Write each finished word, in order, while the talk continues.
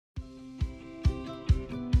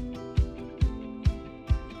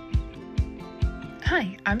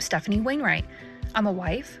Hi, I'm Stephanie Wainwright. I'm a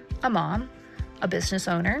wife, a mom, a business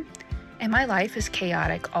owner, and my life is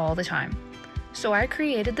chaotic all the time. So I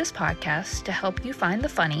created this podcast to help you find the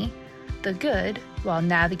funny, the good, while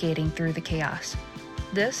navigating through the chaos.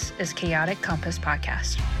 This is Chaotic Compass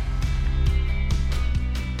Podcast.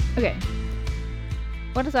 Okay.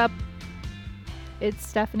 What is up? It's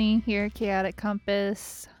Stephanie here, Chaotic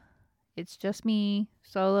Compass. It's just me,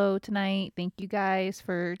 solo tonight. Thank you guys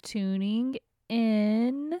for tuning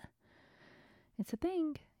in. It's a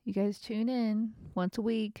thing. You guys tune in once a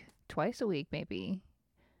week, twice a week maybe,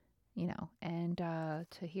 and to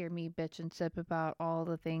hear me bitch and sip about all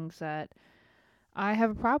the things that I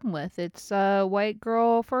have a problem with. It's white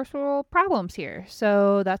girl first world problems here.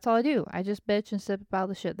 So that's all I do. I just bitch and sip about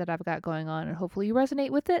the shit that I've got going on, and hopefully you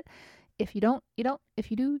resonate with it. If you don't, you don't. If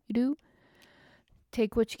you do, you do.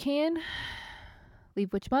 Take what you can,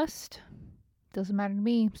 leave what you must. Doesn't matter to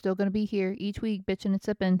me. I'm still going to be here each week bitching and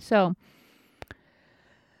sipping. So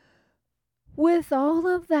with all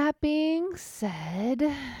of that being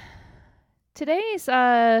said, today's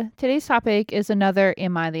topic is another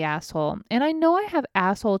Am I the Asshole? And I know I have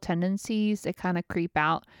asshole tendencies that kind of creep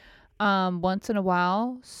out once in a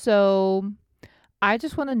while. So I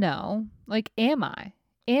just want to know, am I?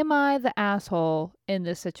 Am I the asshole in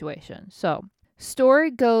this situation? So story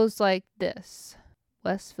goes like this.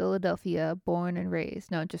 West Philadelphia, born and raised.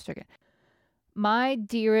 No, just joking. My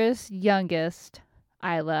dearest, youngest,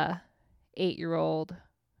 Isla, 8-year-old,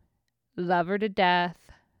 love her to death.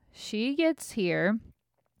 She gets here.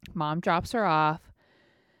 Mom drops her off.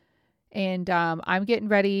 And I'm getting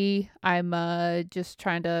ready. I'm just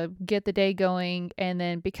trying to get the day going. And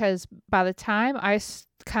then because by the time I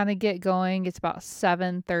kind of get going, it's about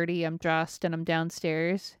 7:30. I'm dressed and I'm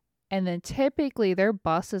downstairs. And then typically their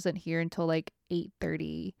bus isn't here until like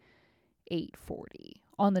 8:30, 8:40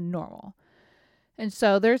 on the normal. And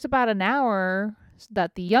so there's about an hour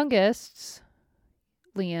that the youngest,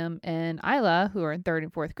 Liam and Isla, who are in 3rd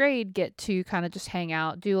and 4th grade, get to kind of just hang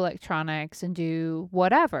out, do electronics, and do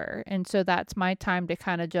whatever. And so that's my time to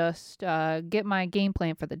kind of just get my game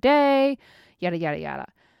plan for the day, yada, yada, yada.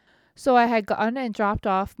 So I had gone and dropped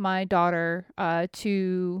off my daughter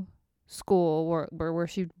to school where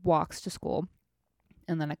she walks to school.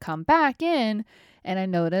 And then I come back in and I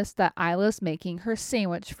notice that Isla's making her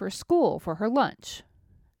sandwich for school for her lunch.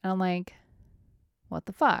 And I'm like, what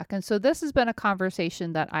the fuck? And so this has been a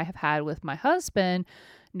conversation that I have had with my husband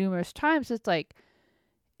numerous times. It's like,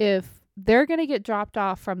 if they're going to get dropped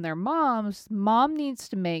off from their moms, mom needs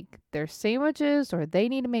to make their sandwiches, or they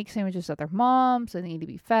need to make sandwiches at their moms, and they need to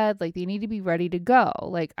be fed. Like, they need to be ready to go.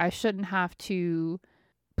 Like, I shouldn't have to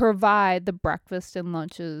provide the breakfast and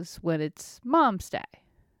lunches when it's mom's day.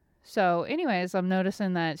 So anyways, I'm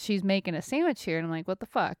noticing that she's making a sandwich here, and I'm like, what the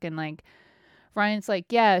fuck? And like, Ryan's like,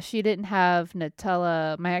 yeah, she didn't have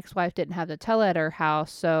Nutella. My ex-wife didn't have Nutella at her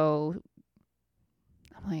house. So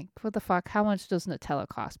I'm like, what the fuck? How much does Nutella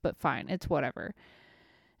cost? But fine, it's whatever.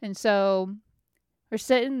 And so we're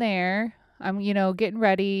sitting there. I'm, getting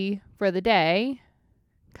ready for the day,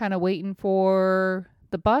 kind of waiting for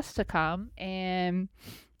the bus to come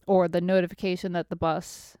or the notification that the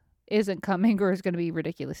bus isn't coming or is going to be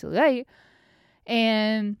ridiculously late.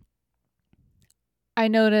 And I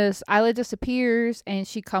notice Isla disappears and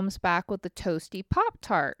she comes back with the toasty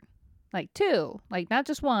Pop-Tart. Like 2. Like not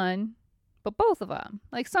just one, but both of them.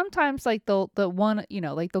 Like sometimes like the one,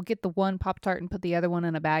 they'll get the one Pop-Tart and put the other one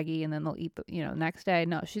in a baggie and then they'll eat the, next day.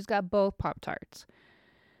 No, she's got both Pop-Tarts.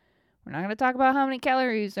 We're not going to talk about how many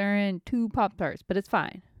calories are in 2 Pop-Tarts, but it's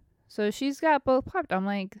fine. So she's got both Pop-Tarts. I'm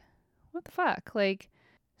like, what the fuck? Like,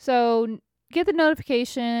 so get the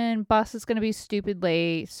notification, bus is going to be stupid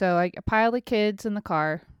late. So I pile the kids in the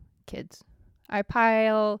car. I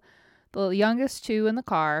pile the youngest 2 in the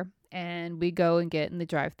car, and we go and get in the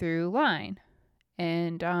drive-through line.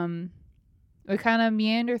 And we kind of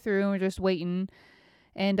meander through, and we're just waiting.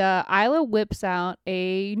 And Isla whips out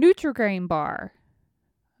a Nutri-Grain bar,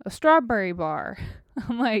 a strawberry bar.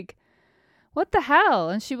 I'm like, what the hell?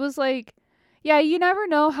 And she was like, yeah, you never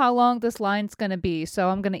know how long this line's going to be, so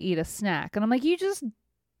I'm going to eat a snack. And I'm like, you just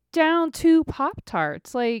down 2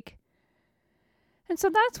 Pop-Tarts. Like, and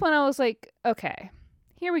so that's when I was like, okay,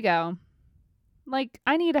 here we go. Like,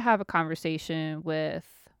 I need to have a conversation with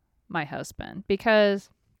my husband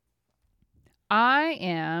because I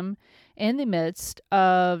am in the midst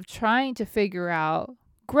of trying to figure out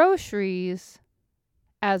groceries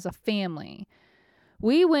as a family.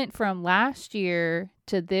 We went from last year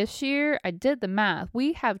to this year. I did the math.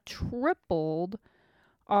 We have tripled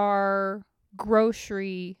our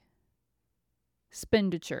grocery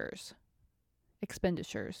expenditures.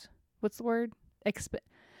 What's the word?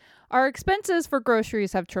 our expenses for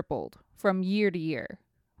groceries have tripled from year to year,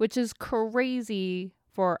 which is crazy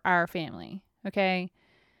for our family. Okay.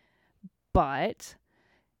 But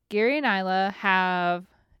Gary and Isla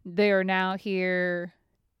they are now here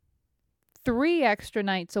 3 extra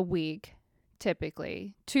nights a week,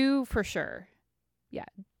 typically. 2 for sure. Yeah,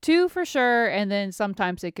 2 for sure. And then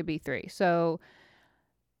sometimes it could be 3. So,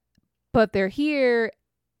 but they're here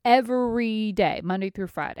every day, Monday through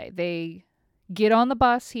Friday. They get on the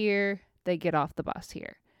bus here. They get off the bus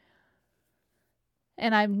here.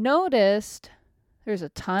 And I've noticed there's a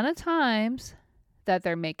ton of times that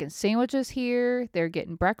they're making sandwiches here, they're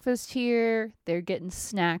getting breakfast here, they're getting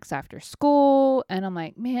snacks after school, and I'm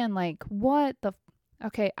like, man, like what the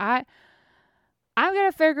okay, I'm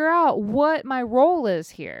going to figure out what my role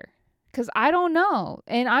is here cuz I don't know.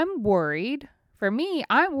 And I'm worried. For me,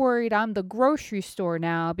 I'm worried I'm the grocery store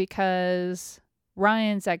now because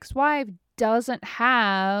Ryan's ex-wife doesn't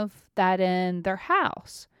have that in their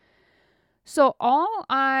house. So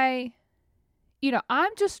I'm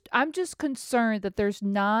just concerned that there's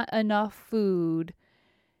not enough food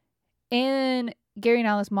in Gary and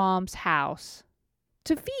Alice's mom's house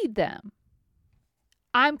to feed them.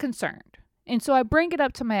 I'm concerned. And so I bring it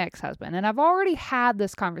up to my ex-husband, and I've already had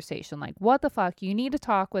this conversation. Like, what the fuck? You need to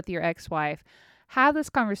talk with your ex-wife. Have this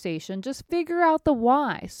conversation. Just figure out the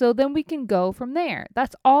why. So then we can go from there.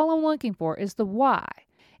 That's all I'm looking for is the why.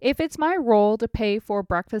 If it's my role to pay for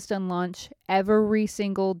breakfast and lunch every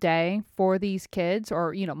single day for these kids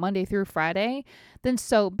or, Monday through Friday, then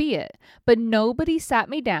so be it. But nobody sat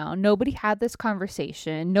me down. Nobody had this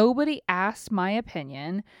conversation. Nobody asked my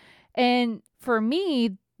opinion. And for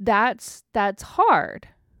me, that's hard.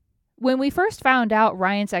 When we first found out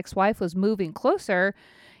Ryan's ex-wife was moving closer,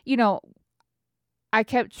 I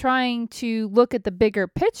kept trying to look at the bigger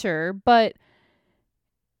picture, but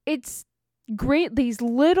it's great. These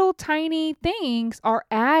little tiny things are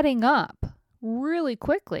adding up really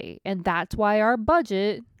quickly. And that's why our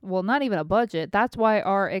budget, well, not even a budget, that's why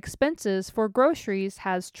our expenses for groceries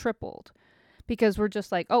has tripled. Because we're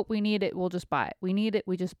just like, oh, we need it, we'll just buy it. We need it,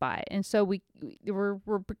 we just buy it. And so we're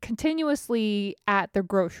continuously at the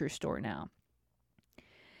grocery store now.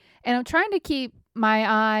 And I'm trying to keep my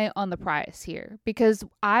eye on the price here because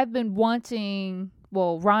I've been wanting,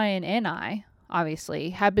 Ryan and I,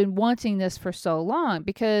 obviously, have been wanting this for so long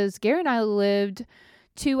because Gary and I lived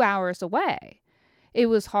 2 hours away. It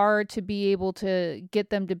was hard to be able to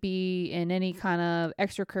get them to be in any kind of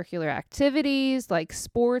extracurricular activities like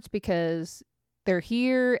sports because they're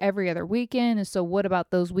here every other weekend. And so what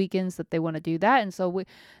about those weekends that they want to do that? And so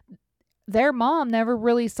their mom never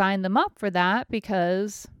really signed them up for that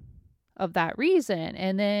because of that reason.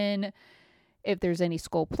 And then if there's any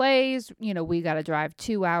school plays, we got to drive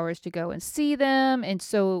 2 hours to go and see them. And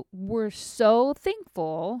so we're so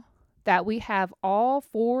thankful that we have all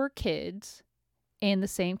 4 kids in the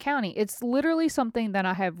same county. It's literally something that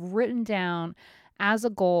I have written down as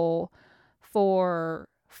a goal for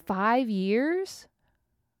 5 years.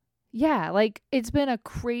 Yeah, like it's been a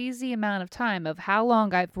crazy amount of time of how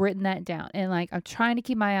long I've written that down. And like, I'm trying to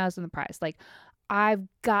keep my eyes on the prize. Like I've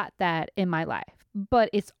got that in my life. But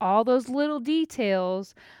it's all those little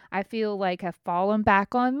details I feel like have fallen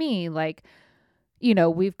back on me. Like,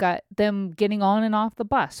 we've got them getting on and off the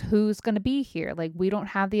bus. Who's going to be here? Like, we don't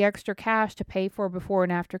have the extra cash to pay for before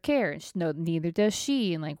and after care. And neither does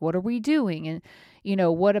she. And like, what are we doing? And,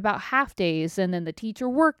 what about half days? And then the teacher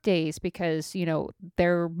work days because,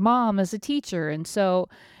 their mom is a teacher. And so,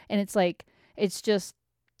 and it's like, it's just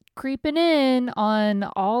creeping in on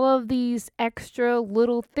all of these extra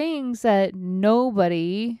little things that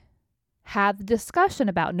nobody had the discussion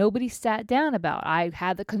about. Nobody sat down about. I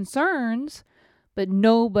had the concerns, but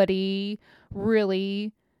nobody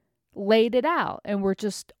really laid it out. And we're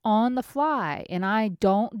just on the fly. And I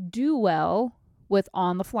don't do well with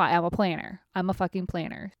on the fly. I'm a planner. I'm a fucking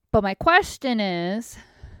planner. But my question is,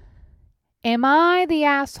 am I the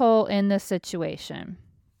asshole in this situation?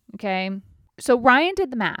 Okay. So Ryan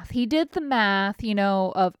did the math. He did the math,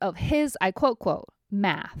 of his, I quote,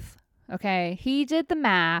 math. Okay. He did the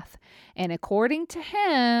math. And according to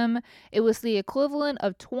him, it was the equivalent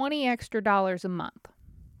of $20 extra a month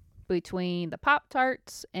between the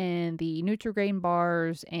Pop-Tarts and the Nutri-Grain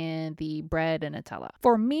bars and the bread and Nutella.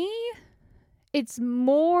 For me, it's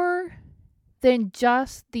more than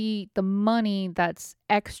just the money that's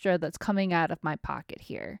extra that's coming out of my pocket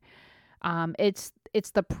here. It's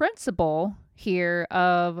the principle here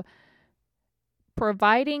of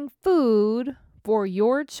providing food for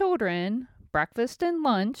your children, breakfast and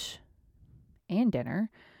lunch and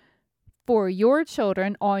dinner, for your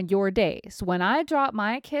children on your days. When I drop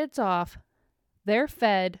my kids off, They're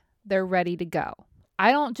fed, they're ready to go.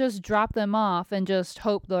 I don't just drop them off and just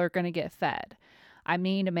hope they're going to get fed. I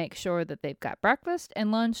mean to make sure that they've got breakfast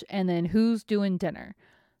and lunch, and then who's doing dinner.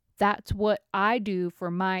 That's what I do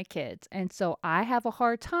for my kids. And so I have a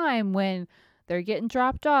hard time when they're getting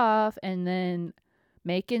dropped off and then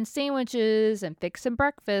making sandwiches and fixing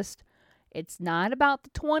breakfast. It's not about the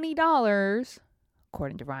 $20,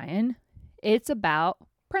 according to Ryan. It's about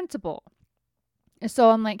principle. And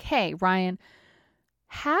so I'm like, hey, Ryan,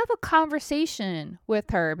 have a conversation with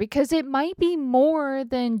her, because it might be more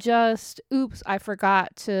than just, oops, I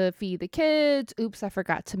forgot to feed the kids. Oops, I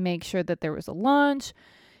forgot to make sure that there was a lunch.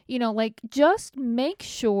 Just make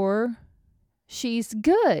sure she's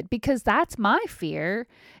good, because that's my fear,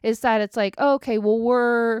 is that it's like, okay, well,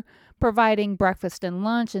 we're providing breakfast and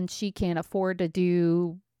lunch and she can't afford to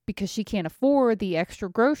do, because she can't afford the extra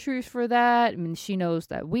groceries for that. I mean, she knows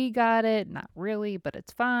that we got it. Not really, but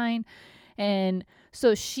it's fine. And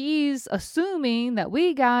so she's assuming that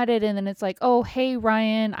we got it. And then it's like, oh, hey,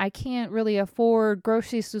 Ryan, I can't really afford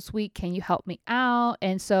groceries this week. Can you help me out?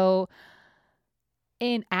 And so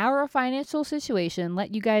in our financial situation,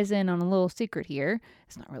 let you guys in on a little secret here.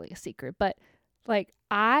 It's not really a secret, but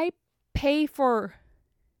I pay for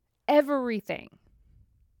everything.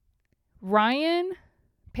 Ryan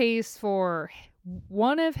pays for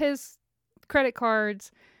one of his credit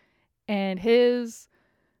cards and his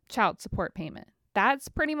child support payment. That's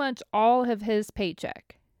pretty much all of his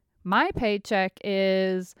paycheck. My paycheck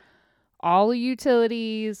is all the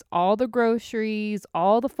utilities, all the groceries,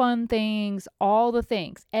 all the fun things, all the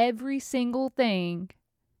things. Every single thing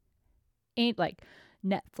ain't like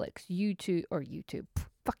Netflix, YouTube.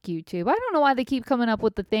 Fuck YouTube. I don't know why they keep coming up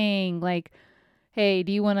with the thing like, hey,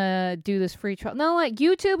 do you want to do this free trial? No,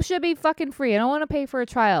 YouTube should be fucking free. I don't want to pay for a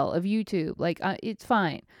trial of YouTube. It's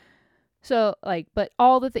fine. So, but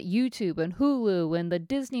all the YouTube and Hulu and the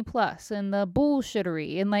Disney Plus and the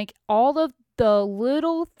bullshittery and all of the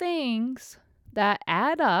little things that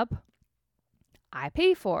add up, I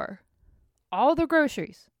pay for. All the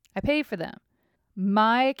groceries, I pay for them.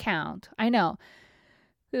 My account, I know.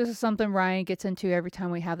 This is something Ryan gets into every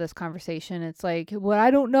time we have this conversation. It's like, well,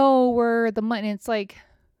 I don't know where the money, it's like,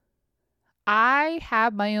 I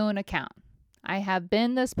have my own account. I have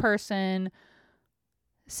been this person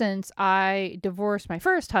since I divorced my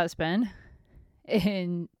first husband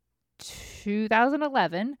in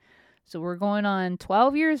 2011. So we're going on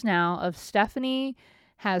 12 years now of Stephanie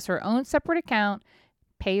has her own separate account,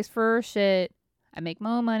 pays for her shit. I make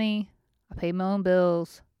my own money. I pay my own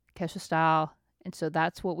bills, Kesha style. And so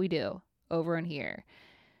that's what we do over in here.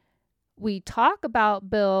 We talk about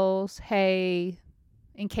bills, hey,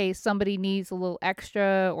 in case somebody needs a little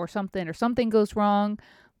extra or something goes wrong,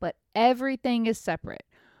 but everything is separate.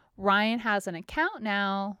 Ryan has an account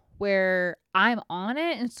now where I'm on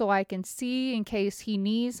it, and so I can see in case he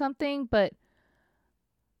needs something, but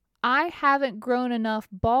I haven't grown enough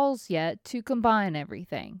balls yet to combine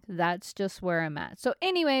everything. That's just where I'm at. So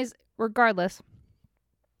anyways, regardless,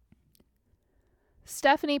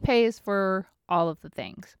 Stephanie pays for all of the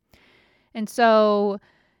things. And so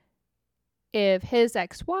if his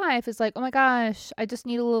ex-wife is like, oh my gosh, I just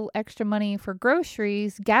need a little extra money for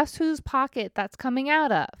groceries, guess whose pocket that's coming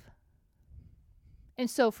out of? And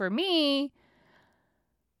so for me,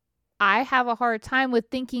 I have a hard time with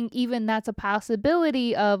thinking even that's a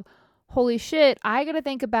possibility of, holy shit, I got to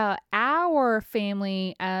think about our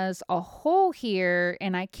family as a whole here,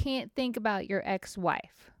 and I can't think about your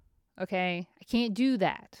ex-wife. Okay? I can't do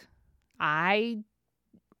that. I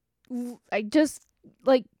just,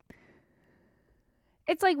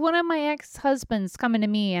 it's like one of my ex-husbands coming to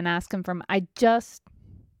me and asking for, I just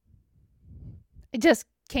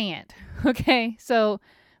can't. Okay? So,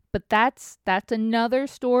 but that's another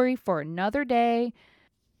story for another day.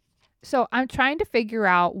 So I'm trying to figure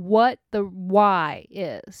out what the why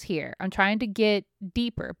is here. I'm trying to get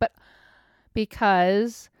deeper, but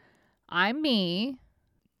because I'm me,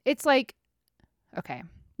 it's like, okay,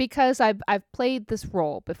 because I've played this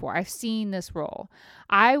role before. I've seen this role.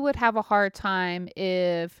 I would have a hard time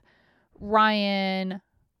if Ryan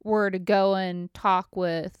were to go and talk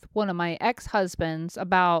with one of my ex-husbands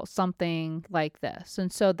about something like this.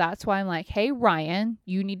 And so that's why I'm like, hey, Ryan,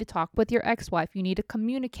 you need to talk with your ex-wife. You need to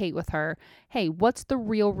communicate with her. Hey, what's the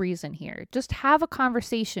real reason here? Just have a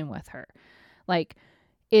conversation with her.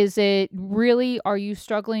 Is it really, are you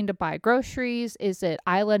struggling to buy groceries? Is it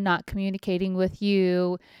Isla not communicating with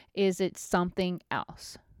you? Is it something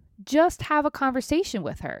else? Just have a conversation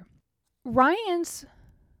with her. Ryan's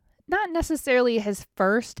not necessarily his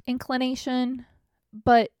first inclination,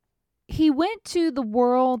 but he went to the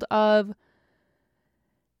world of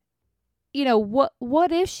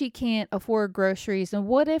what if she can't afford groceries, and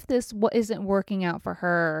what if this isn't working out for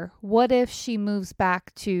her? What if she moves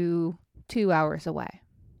back to 2 hours away?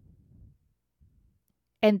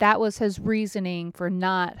 And that was his reasoning for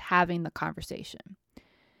not having the conversation.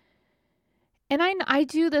 And I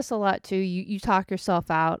do this a lot too. You talk yourself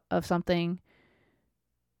out of something.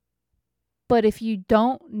 But if you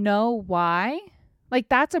don't know why, like,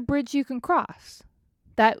 that's a bridge you can cross.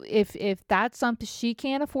 That if that's something, she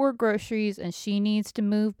can't afford groceries and she needs to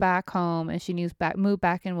move back home and she needs move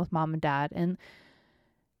back in with mom and dad, and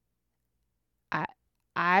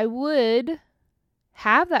I would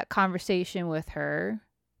have that conversation with her.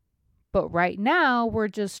 But right now we're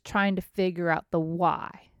just trying to figure out the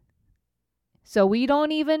why. So we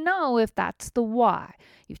don't even know if that's the why.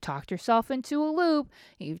 You've talked yourself into a loop.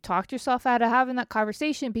 You've talked yourself out of having that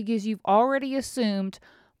conversation because you've already assumed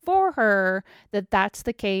for her that that's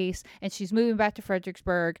the case, and she's moving back to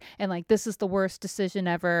Fredericksburg, and like, this is the worst decision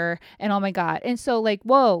ever, and oh my God. And so, like,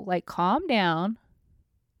 whoa, like, calm down.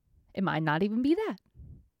 It might not even be that.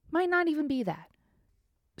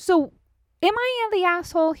 So am I the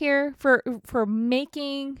asshole here for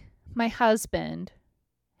making my husband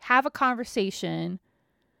have a conversation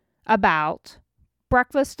about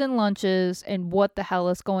breakfast and lunches and what the hell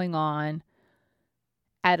is going on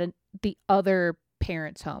at the other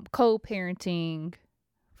parent's home, co-parenting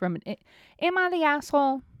am I the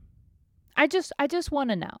asshole? I just want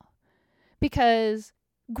to know, because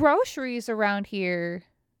groceries around here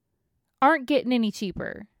aren't getting any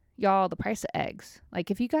cheaper. Y'all, the price of eggs.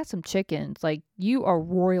 Like, if you got some chickens, like, you are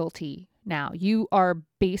royalty now. You are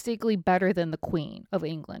basically better than the Queen of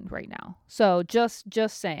England right now. So just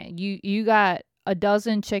saying, you got a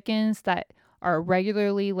dozen chickens that are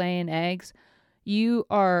regularly laying eggs, you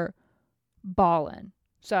are balling.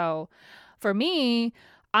 So for me,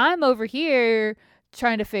 I'm over here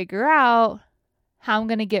trying to figure out how I'm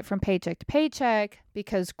going to get from paycheck to paycheck,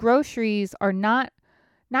 because groceries are not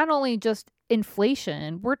only just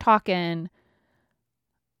inflation. We're talking,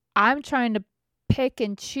 I'm trying to pick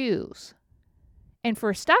and choose. And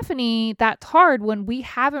for Stephanie, that's hard when we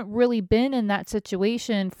haven't really been in that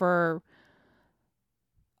situation for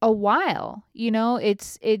a while.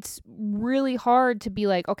 It's really hard to be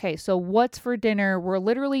like, okay, so what's for dinner? We're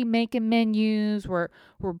literally making menus. We're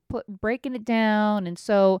breaking it down.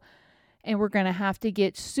 And we're going to have to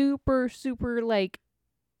get super, super like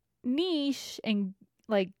niche, and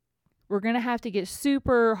like, we're going to have to get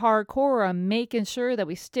super hardcore on making sure that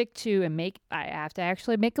we stick to I have to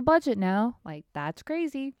actually make a budget now. Like, that's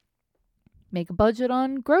crazy. Make a budget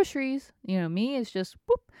on groceries. Me, it's just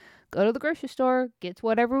whoop, go to the grocery store, get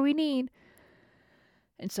whatever we need.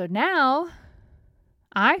 And so now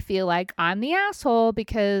I feel like I'm the asshole,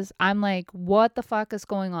 because I'm like, what the fuck is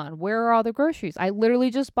going on? Where are all the groceries? I literally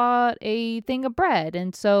just bought a thing of bread.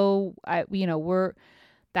 And so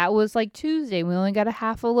that was like Tuesday. We only got a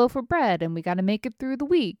half a loaf of bread, and we got to make it through the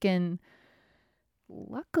week. And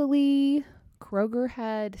luckily, Kroger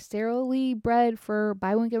had Sara Lee bread for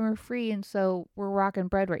buy one, get one free. And so we're rocking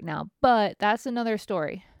bread right now. But that's another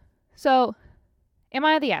story. So am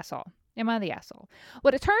I the asshole?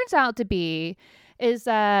 What it turns out to be is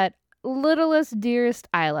that littlest, dearest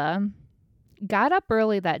Isla got up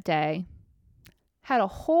early that day, had a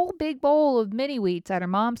whole big bowl of mini wheats at her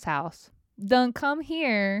mom's house, done come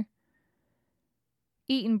here,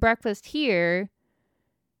 eating breakfast here,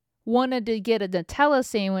 wanted to get a Nutella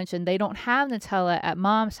sandwich, and they don't have Nutella at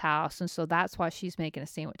mom's house, and so that's why she's making a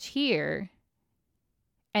sandwich here,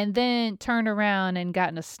 and then turned around and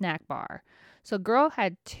gotten a snack bar. So girl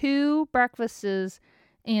had 2 breakfasts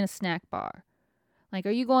and a snack bar. Like,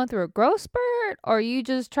 are you going through a growth spurt, or are you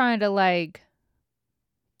just trying to like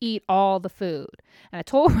eat all the food? And I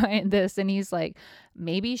told Ryan this, and he's like,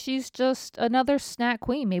 maybe she's just another snack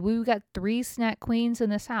queen. Maybe we got 3 snack queens in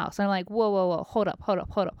this house. And I'm like, whoa, hold up.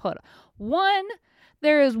 One,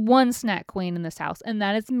 there is one snack queen in this house, and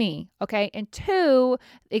that is me, okay? And 2,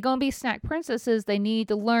 they're gonna be snack princesses. They need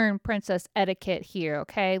to learn princess etiquette here,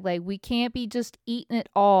 okay? Like, we can't be just eating it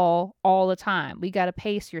all the time. We gotta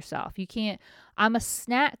pace yourself. You can't. I'm a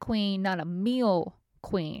snack queen, not a meal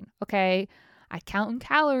queen, okay? I count in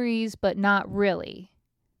calories, but not really.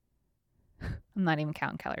 I'm not even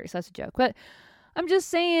counting calories. That's a joke. But I'm just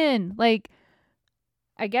saying, like,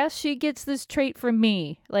 I guess she gets this trait from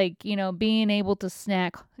me, like, being able to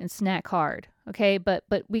snack hard. Okay. But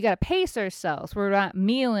we got to pace ourselves. We're not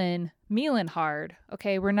mealing hard.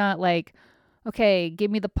 Okay. We're not like, okay, give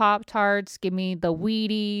me the Pop-Tarts, give me the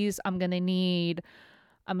Wheaties. I'm going to need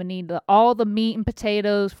I'm gonna need all the meat and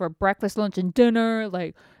potatoes for breakfast, lunch, and dinner.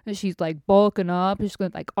 Like, and she's like bulking up. She's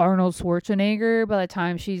going like Arnold Schwarzenegger by the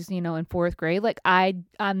time she's, in 4th grade. Like, I'm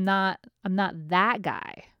not that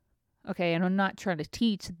guy. Okay, and I'm not trying to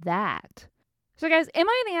teach that. So guys, am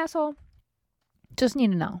I the asshole? Just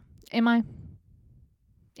need to know. Am I?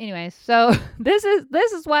 Anyways, so this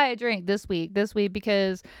is why I drank this week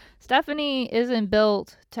because Stephanie isn't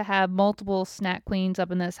built to have multiple snack queens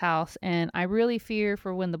up in this house, and I really fear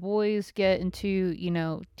for when the boys get into,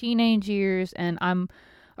 teenage years, and I'm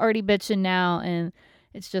already bitching now, and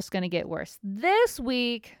it's just gonna get worse. This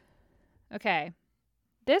week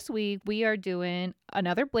we are doing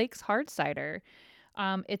another Blake's Hard Cider.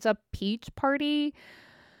 It's a peach party.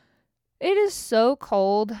 It is so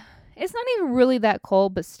cold. It's not even really that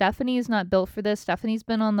cold, but Stephanie is not built for this. Stephanie's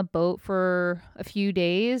been on the boat for a few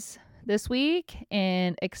days this week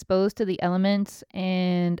and exposed to the elements,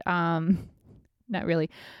 and not really,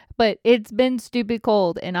 but it's been stupid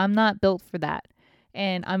cold, and I'm not built for that.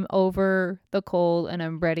 And I'm over the cold, and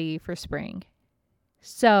I'm ready for spring.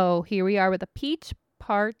 So here we are with a peach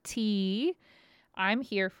party. I'm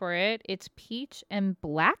here for it. It's peach and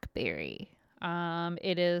blackberry.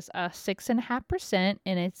 It is 6.5%,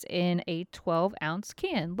 and it's in a 12-ounce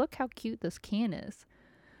can. Look how cute this can is.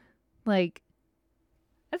 Like,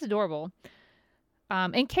 that's adorable.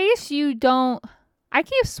 In case you don't, I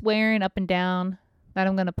keep swearing up and down that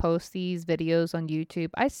I'm going to post these videos on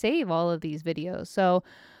YouTube. I save all of these videos. So,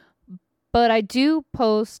 but I do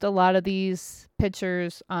post a lot of these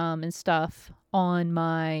pictures, and stuff on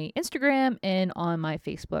my Instagram and on my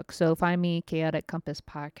Facebook. So find me Chaotic Compass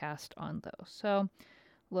Podcast on those. So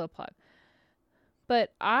little plug.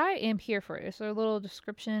 But I am here for it. Is there a little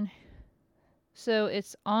description? So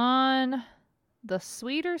it's on the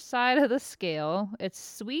sweeter side of the scale. It's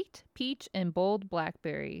sweet, peach, and bold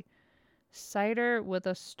blackberry. Cider with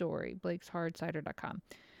a story. BlakesHardCider.com.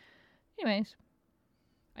 Anyways,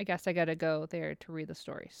 I guess I gotta go there to read the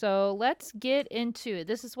story. So let's get into it.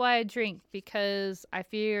 This is why I drink, because I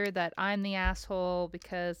fear that I'm the asshole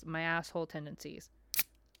because of my asshole tendencies.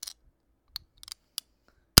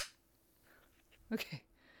 Okay.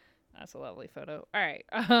 That's a lovely photo. All right.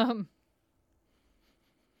 I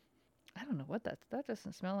don't know what that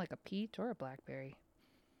doesn't smell like a peach or a blackberry.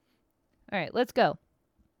 All right, let's go.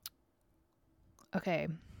 Okay.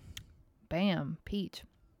 Bam, peach.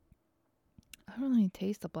 I don't really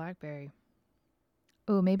taste the blackberry.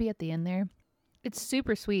 Oh, maybe at the end there. It's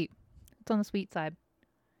super sweet. It's on the sweet side.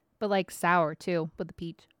 But like sour too with the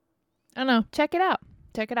peach. I don't know. Check it out.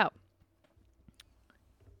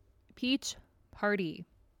 Peach party.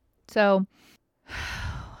 So,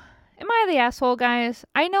 am I the asshole, guys?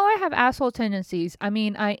 I know I have asshole tendencies. I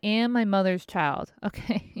mean, I am my mother's child.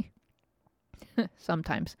 Okay.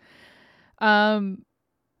 Sometimes.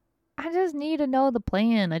 I just need to know the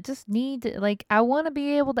plan. I just need to, I want to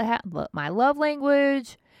be able to have, my love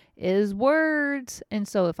language is words. And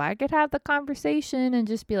so if I could have the conversation and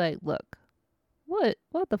just be like, look, what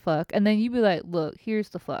the fuck? And then you be like, look, here's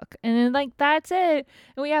the fuck. And then that's it.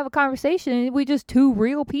 And we have a conversation. We just two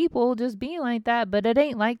real people just being like that, but it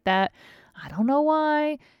ain't like that. I don't know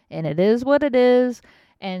why. And it is what it is.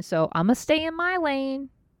 And so I'm going to stay in my lane.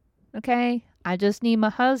 Okay. I just need my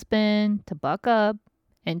husband to buck up.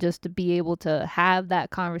 And just to be able to have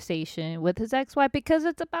that conversation with his ex-wife, because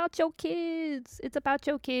it's about your kids. It's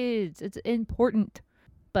important.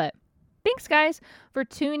 But thanks, guys, for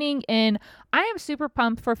tuning in. I am super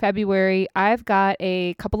pumped for February. I've got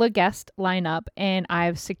a couple of guests lined up, and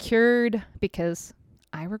I've secured, because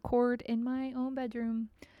I record in my own bedroom.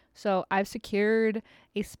 So I've secured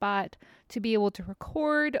a spot to be able to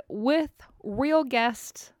record with real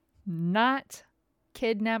guests, not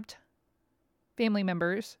kidnapped family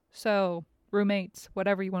members, so roommates,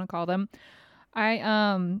 whatever you want to call them.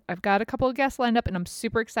 I've got a couple of guests lined up, and I'm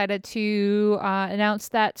super excited to announce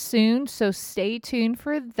that soon. So stay tuned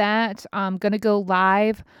for that. I'm gonna go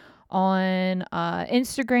live on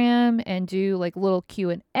Instagram and do like little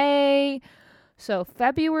Q&A. So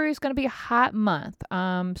February is gonna be a hot month.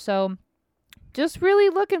 So just really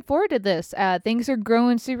looking forward to this. Things are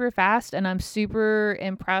growing super fast, and I'm super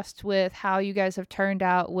impressed with how you guys have turned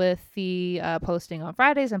out with the posting on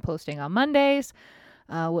Fridays and posting on Mondays.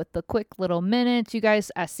 With the quick little minutes, you guys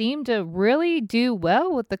seem to really do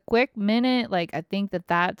well with the quick minute. I think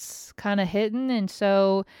that's kind of hidden. And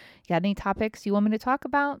so, you got any topics you want me to talk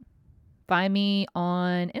about? Find me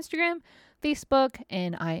on Instagram, Facebook,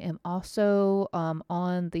 and I am also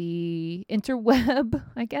on the interweb,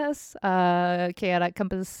 I guess,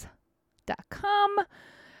 chaoticcompass.com.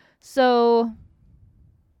 So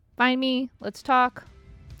find me, let's talk.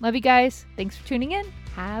 Love you guys. Thanks for tuning in.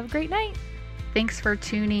 Have a great night. Thanks for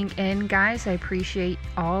tuning in, guys. I appreciate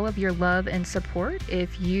all of your love and support.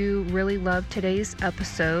 If you really loved today's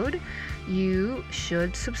episode, you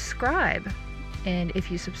should subscribe. And if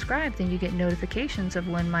you subscribe, then you get notifications of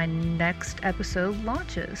when my next episode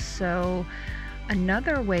launches. So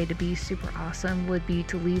another way to be super awesome would be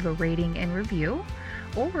to leave a rating and review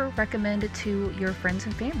or recommend it to your friends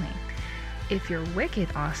and family. If you're wicked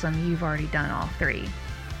awesome, you've already done all three.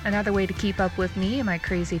 Another way to keep up with me and my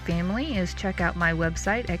crazy family is check out my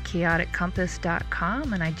website at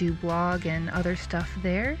chaoticcompass.com, and I do blog and other stuff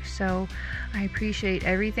there. So I appreciate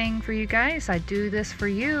everything for you guys. I do this for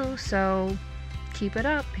you, so keep it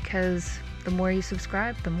up, because the more you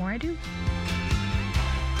subscribe, the more I do.